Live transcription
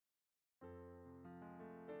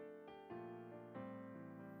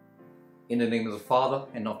In the name of the Father,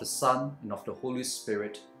 and of the Son, and of the Holy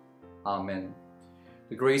Spirit. Amen.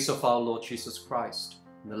 The grace of our Lord Jesus Christ,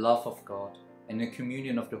 and the love of God, and the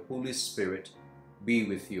communion of the Holy Spirit be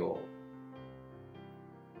with you all.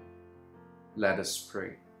 Let us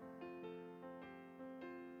pray.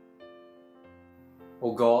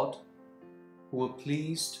 O God, who were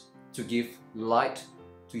pleased to give light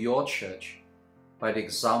to your church by the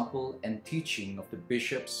example and teaching of the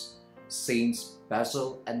bishops, Saints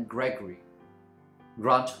Basil and Gregory,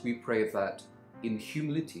 grant, we pray, that in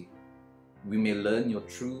humility we may learn your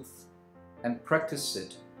truth and practice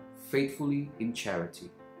it faithfully in charity.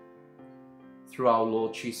 Through our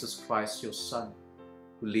Lord Jesus Christ, your Son,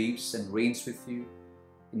 who lives and reigns with you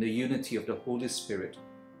in the unity of the Holy Spirit,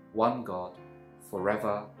 one God,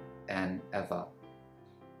 forever and ever.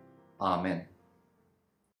 Amen.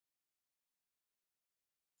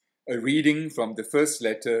 A reading from the first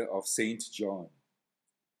letter of St. John.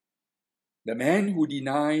 The man who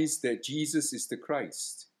denies that Jesus is the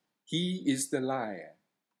Christ, he is the liar.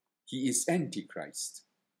 He is Antichrist.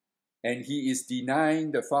 And he is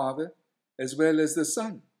denying the Father as well as the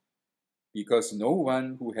Son, because no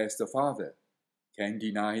one who has the Father can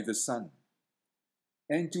deny the Son.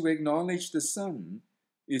 And to acknowledge the Son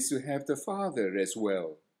is to have the Father as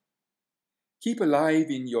well. Keep alive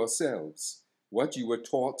in yourselves what you were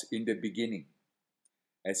taught in the beginning.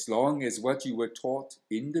 As long as what you were taught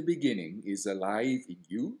in the beginning is alive in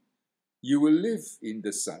you, you will live in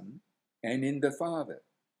the Son and in the Father.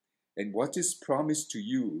 And what is promised to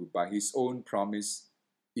you by his own promise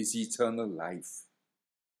is eternal life.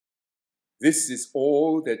 This is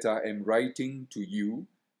all that I am writing to you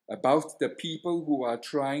about the people who are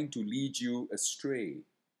trying to lead you astray.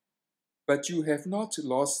 But you have not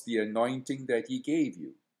lost the anointing that he gave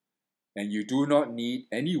you, and you do not need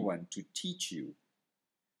anyone to teach you.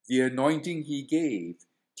 The anointing he gave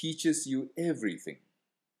teaches you everything.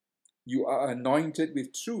 You are anointed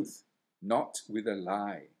with truth, not with a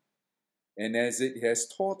lie. And as it has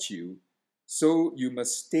taught you, so you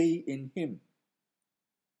must stay in him.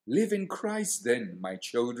 Live in Christ then, my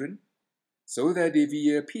children, so that if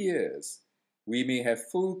he appears, we may have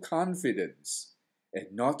full confidence and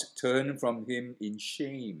not turn from him in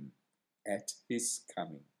shame at his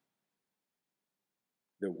coming.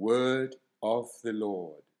 The word of the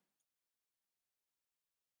Lord.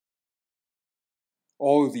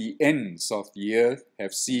 All the ends of the earth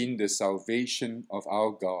have seen the salvation of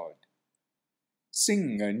our God.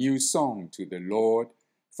 Sing a new song to the Lord,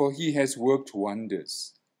 for he has worked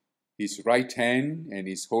wonders. His right hand and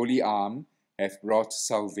his holy arm have brought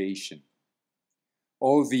salvation.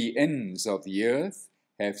 All the ends of the earth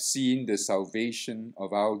have seen the salvation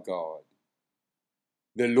of our God.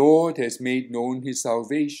 The Lord has made known his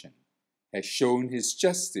salvation, has shown his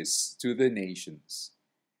justice to the nations.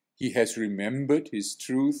 He has remembered his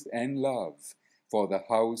truth and love for the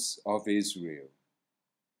house of Israel.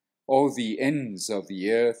 All the ends of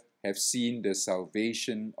the earth have seen the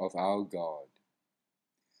salvation of our God.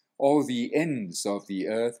 All the ends of the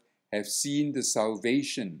earth have seen the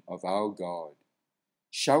salvation of our God.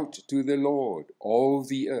 Shout to the Lord, all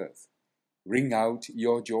the earth. Ring out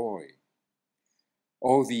your joy.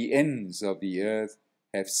 All the ends of the earth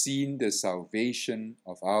have seen the salvation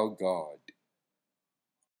of our God.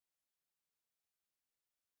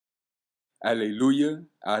 Alleluia,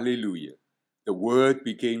 alleluia. The Word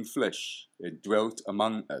became flesh and dwelt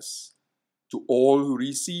among us. To all who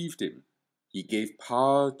received him, he gave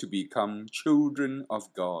power to become children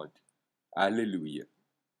of God. Alleluia.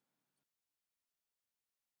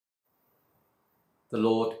 The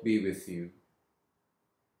Lord be with you.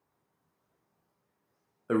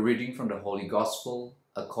 A reading from the Holy Gospel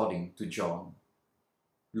according to John.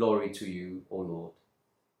 Glory to you, O Lord.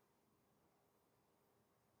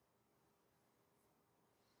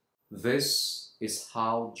 This is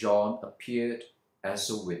how John appeared as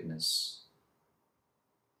a witness.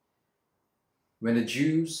 When the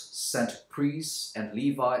Jews sent priests and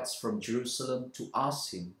Levites from Jerusalem to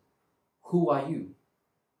ask him, "Who are you?"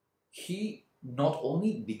 he not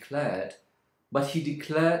only declared, but he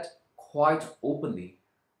declared quite openly,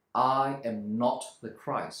 "I am not the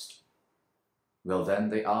Christ." Well, then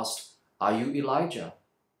they asked, "Are you Elijah?"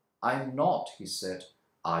 "I am not," he said.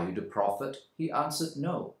 "Are you the prophet?" He answered,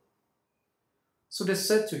 "No." So they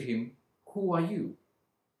said to him, "Who are you?"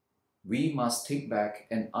 "We must take back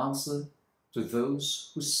an answer to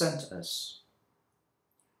those who sent us.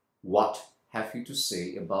 What have you to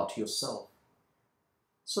say about yourself?"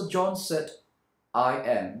 So John said, "I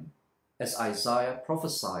am, as Isaiah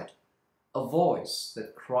prophesied, a voice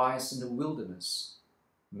that cries in the wilderness,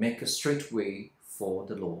 'Make a straight way for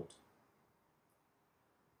the Lord.'"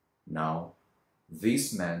 Now,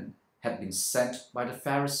 these men had been sent by the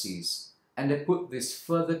Pharisees, and they put this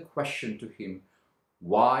further question to him: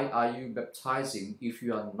 "Why are you baptizing if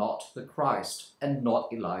you are not the Christ, and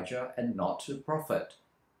not Elijah, and not the prophet?"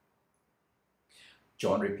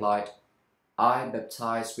 John replied, "I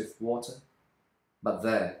baptize with water, but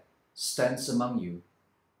there stands among you,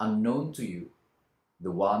 unknown to you,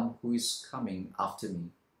 the one who is coming after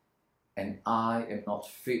me, and I am not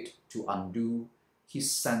fit to undo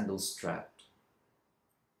his sandal strap."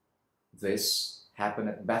 This happened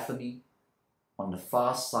at Bethany, on the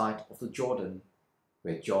far side of the Jordan,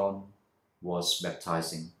 where John was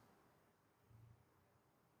baptizing.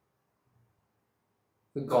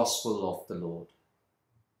 The Gospel of the Lord.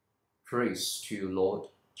 Praise to you, Lord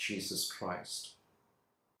Jesus Christ.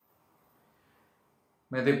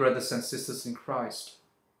 My dear brothers and sisters in Christ,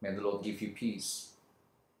 may the Lord give you peace.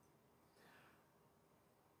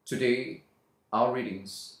 Today, our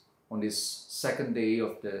readings on this second day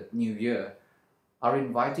of the new year are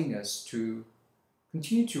inviting us to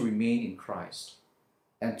continue to remain in Christ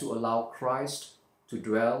and to allow Christ to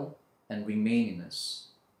dwell and remain in us.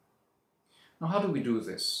 Now, how do we do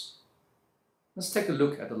this? Let's take a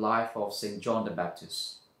look at the life of St. John the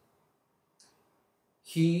Baptist.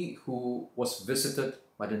 He who was visited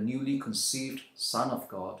by the newly conceived Son of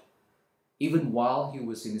God, even while he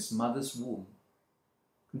was in his mother's womb,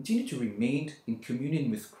 continued to remain in communion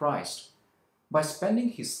with Christ by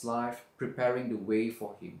spending his life preparing the way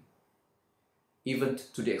for him, even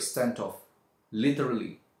to the extent of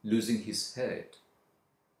literally losing his head.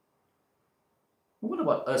 What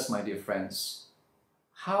about us, my dear friends?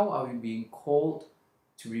 How are we being called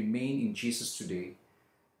to remain in Jesus today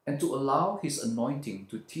and to allow his anointing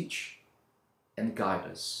to teach and guide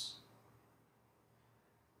us?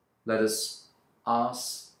 Let us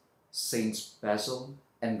ask Saints Basil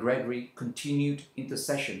and Gregory continued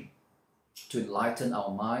intercession to enlighten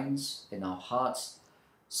our minds and our hearts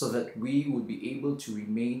so that we will be able to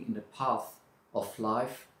remain in the path of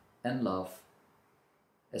life and love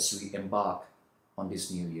as we embark on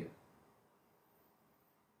this new year.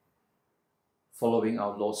 Following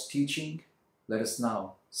our Lord's teaching, let us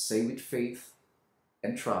now say with faith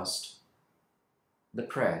and trust the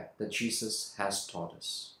prayer that Jesus has taught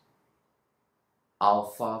us. Our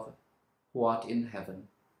Father, who art in heaven,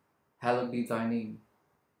 hallowed be thy name.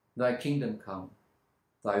 Thy kingdom come,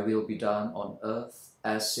 thy will be done on earth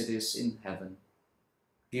as it is in heaven.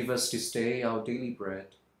 Give us this day our daily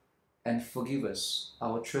bread, and forgive us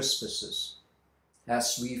our trespasses,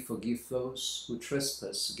 as we forgive those who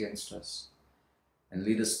trespass against us. And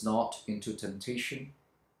lead us not into temptation,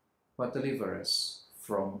 but deliver us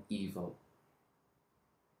from evil.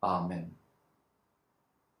 Amen.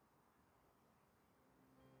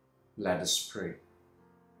 Let us pray.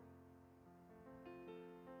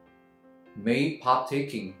 May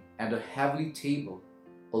partaking at the heavenly table,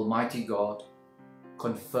 Almighty God,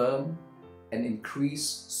 confirm and increase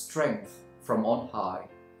strength from on high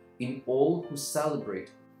in all who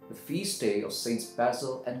celebrate the feast day of Saints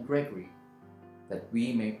Basil and Gregory, that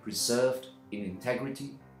we may preserve in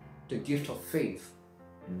integrity the gift of faith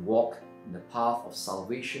and walk in the path of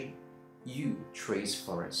salvation you trace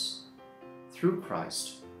for us. Through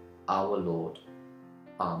Christ our Lord.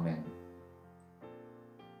 Amen.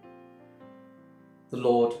 The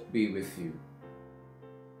Lord be with you.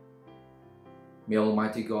 May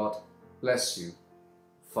Almighty God bless you,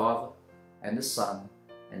 Father, and the Son,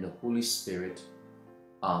 and the Holy Spirit.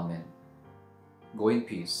 Amen. Go in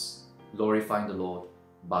peace, glorifying the Lord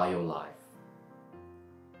by your life.